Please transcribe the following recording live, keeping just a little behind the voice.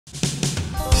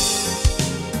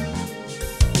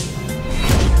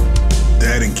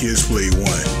and Kids Play 1.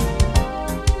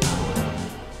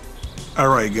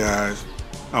 Alright guys,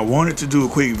 I wanted to do a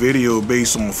quick video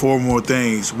based on 4 more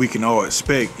things we can all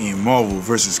expect in Marvel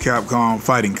vs. Capcom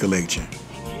Fighting Collection.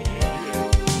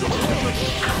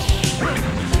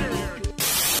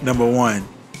 Number 1.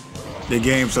 The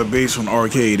games are based on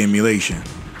arcade emulation.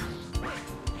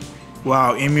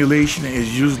 While emulation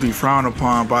is usually frowned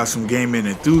upon by some gaming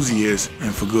enthusiasts,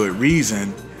 and for good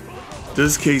reason,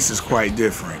 this case is quite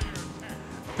different.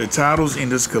 The titles in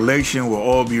this collection will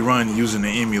all be run using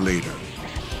an emulator.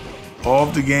 All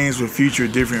of the games will feature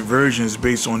different versions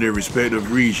based on their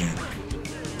respective region.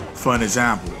 For an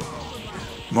example,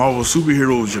 Marvel Super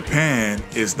Heroes Japan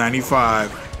is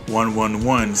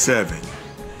 95.1117,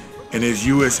 and its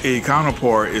USA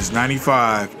counterpart is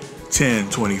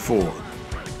 95.1024.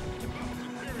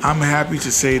 I'm happy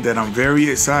to say that I'm very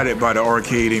excited by the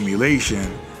arcade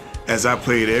emulation, as I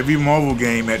played every Marvel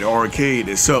game at the arcade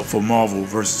except for Marvel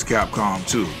vs. Capcom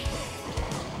 2.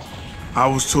 I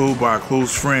was told by a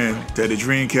close friend that the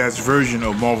Dreamcast version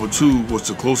of Marvel 2 was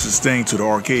the closest thing to the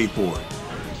arcade port.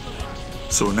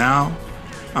 So now,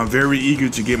 I'm very eager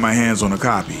to get my hands on a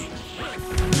copy.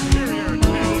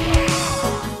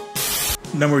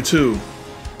 Number 2.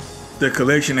 The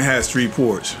collection has 3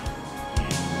 ports.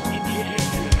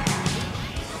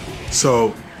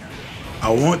 So, I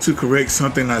want to correct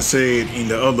something I said in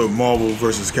the other Marvel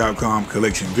vs. Capcom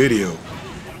collection video,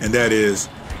 and that is,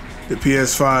 the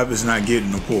PS5 is not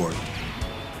getting a port.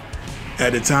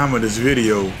 At the time of this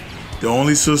video, the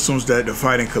only systems that the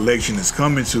Fighting Collection is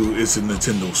coming to is the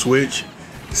Nintendo Switch,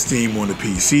 Steam on the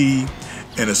PC,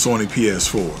 and the Sony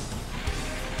PS4.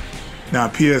 Now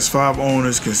PS5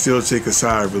 owners can still take a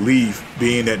sigh of relief,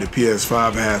 being that the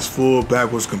PS5 has full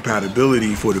backwards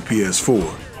compatibility for the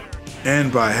PS4.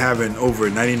 And by having over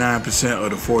 99%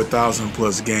 of the 4,000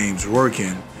 plus games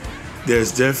working,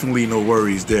 there's definitely no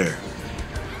worries there.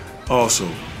 Also,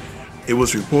 it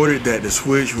was reported that the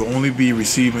Switch will only be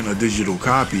receiving a digital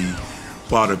copy,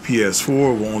 while the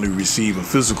PS4 will only receive a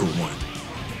physical one.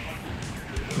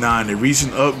 Now in the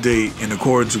recent update, and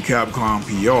according to Capcom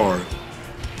PR,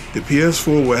 the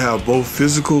PS4 will have both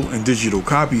physical and digital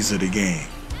copies of the game.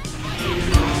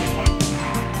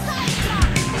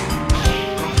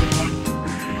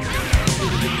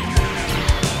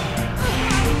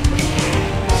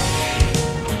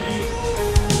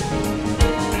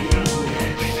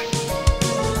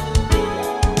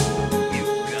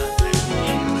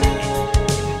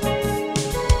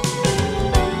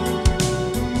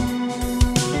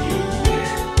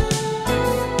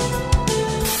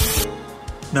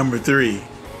 Number 3.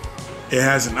 It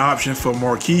has an option for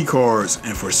marquee cards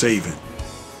and for saving.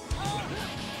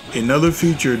 Another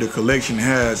feature the collection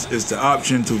has is the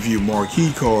option to view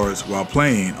marquee cards while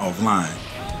playing offline.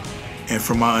 And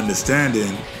from my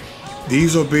understanding,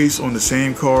 these are based on the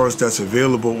same cards that's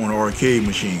available on the arcade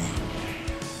machine.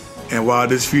 And while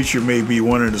this feature may be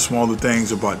one of the smaller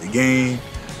things about the game,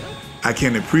 I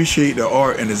can appreciate the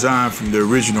art and design from the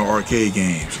original arcade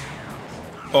games.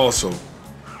 Also,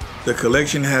 the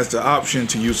collection has the option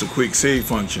to use a quick save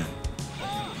function.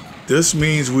 This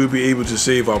means we'll be able to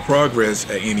save our progress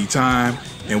at any time,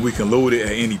 and we can load it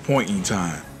at any point in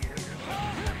time.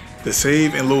 The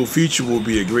save and load feature will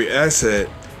be a great asset,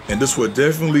 and this will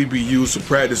definitely be used to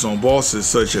practice on bosses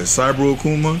such as Cyber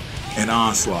Akuma and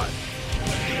Onslaught.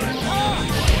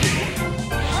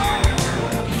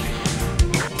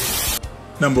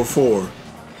 Number 4.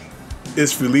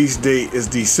 Its release date is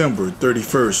December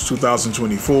 31st,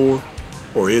 2024,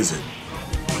 or is it?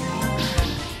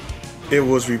 It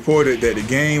was reported that the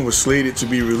game was slated to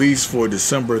be released for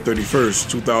December 31st,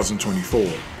 2024.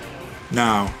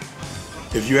 Now,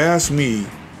 if you ask me,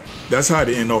 that's how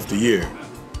to end off the year.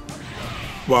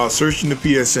 While searching the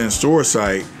PSN store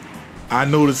site, I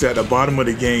noticed at the bottom of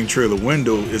the game trailer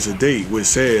window is a date which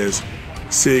says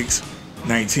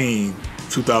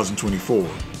 6/19/2024.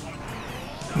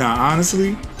 Now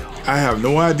honestly, I have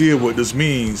no idea what this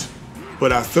means,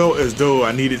 but I felt as though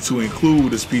I needed to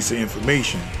include this piece of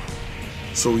information.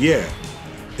 So yeah,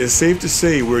 it's safe to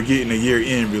say we're getting a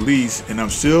year-end release, and I'm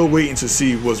still waiting to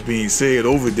see what's being said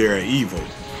over there at EVO.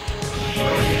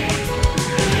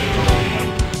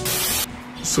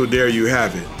 So there you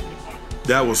have it.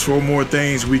 That was 4 more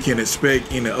things we can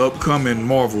expect in the upcoming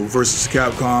Marvel vs.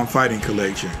 Capcom Fighting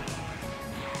Collection.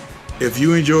 If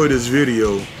you enjoyed this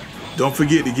video, don't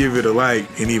forget to give it a like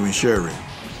and even share it.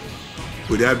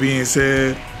 With that being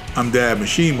said, I'm Dad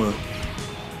Mishima.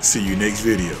 See you next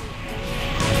video.